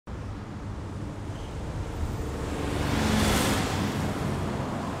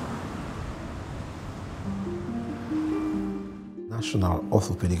National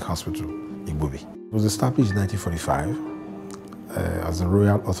Orthopedic Hospital Igbobi. It was established in 1945 as a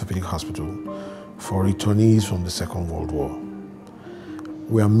Royal Orthopedic Hospital for returnees from the Second World War.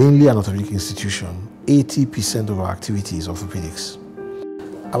 We are mainly an orthopedic institution. 80% of our activity is orthopedics.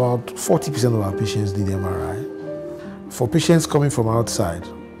 About 40% of our patients need MRI. For patients coming from outside,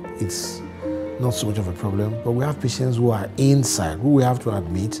 it's not so much of a problem, but we have patients who are inside, who we have to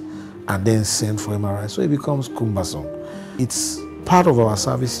admit and then send for MRI, so it becomes cumbersome. It's part of our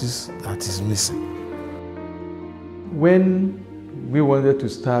services that is missing. When we wanted to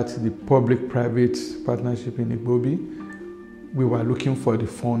start the public-private partnership in Igbobi, we were looking for the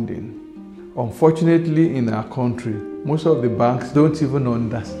funding. Unfortunately, in our country, most of the banks don't even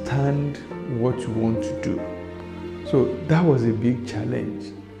understand what you want to do. So that was a big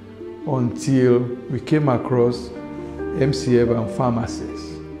challenge until we came across MCF and PharmAccess.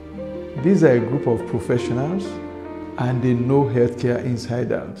 These are a group of professionals and they know healthcare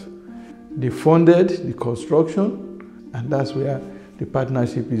inside out. They funded the construction and that's where the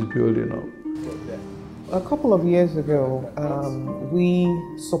partnership is building up. A couple of years ago, we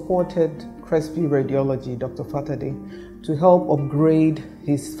supported Crespi Radiology, Dr. Fatade, to help upgrade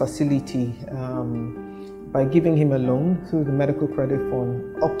his facility by giving him a loan through the Medical Credit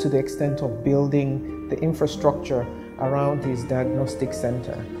Fund up to the extent of building the infrastructure around his diagnostic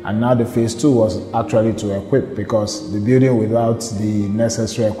center. And now the phase 2 was actually to equip, because the building without the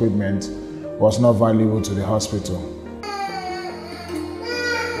necessary equipment was not valuable to the hospital.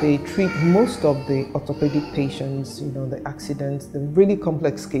 They treat most of the orthopedic patients, the accidents, the really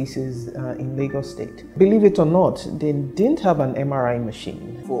complex cases in Lagos State. Believe it or not, they didn't have an MRI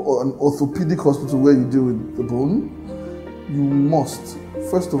machine. For an orthopedic hospital where you deal with the bone, you must,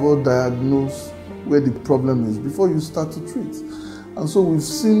 first of all, diagnose where the problem is before you start to treat. And so we've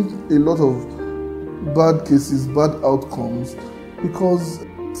seen a lot of bad cases, bad outcomes, because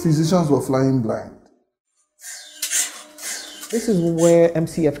physicians were flying blind. This is where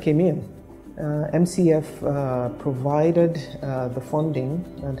MCF came in. MCF provided the funding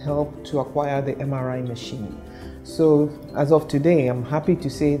and helped to acquire the MRI machine. So as of today, I'm happy to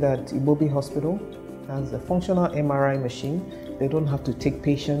say that Igbobi Hospital has a functional MRI machine. They don't have to take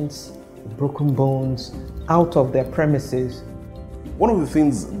patients with broken bones out of their premises. One of the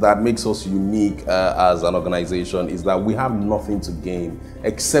things that makes us unique as an organization is that we have nothing to gain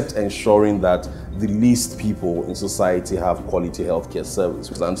except ensuring that the least people in society have quality healthcare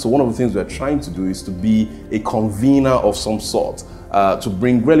services. And so one of the things we're trying to do is to be a convener of some sort, to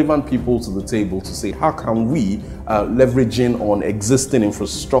bring relevant people to the table to say, how can we, leveraging on existing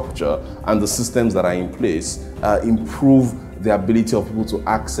infrastructure and the systems that are in place, improve the ability of people to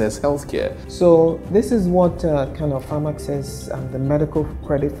access healthcare. So this is what kind of PharmAccess and the Medical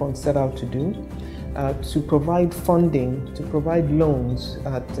Credit Fund set out to do, to provide funding, to provide loans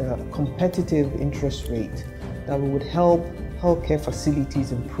at a competitive interest rate that would help healthcare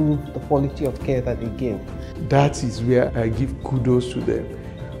facilities improve the quality of care that they give. That is where I give kudos to them.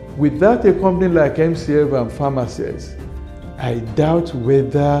 Without a company like MCF and PharmAccess, I doubt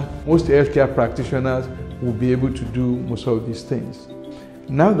whether most healthcare practitioners will be able to do most of these things.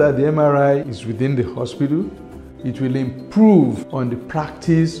 Now that the MRI is within the hospital, it will improve on the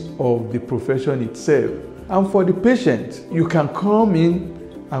practice of the profession itself. And for the patient, you can come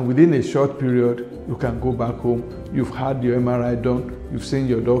in and within a short period, you can go back home. You've had your MRI done, you've seen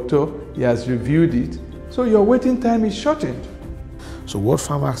your doctor, he has reviewed it, so your waiting time is shortened. So what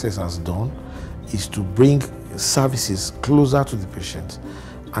PharmAccess has done is to bring services closer to the patient,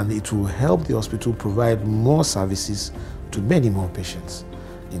 and it will help the hospital provide more services to many more patients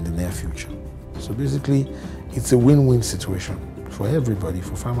in the near future. So basically, it's a win-win situation for everybody,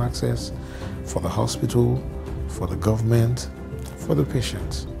 for PharmAccess, for the hospital, for the government, for the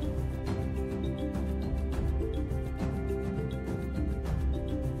patients.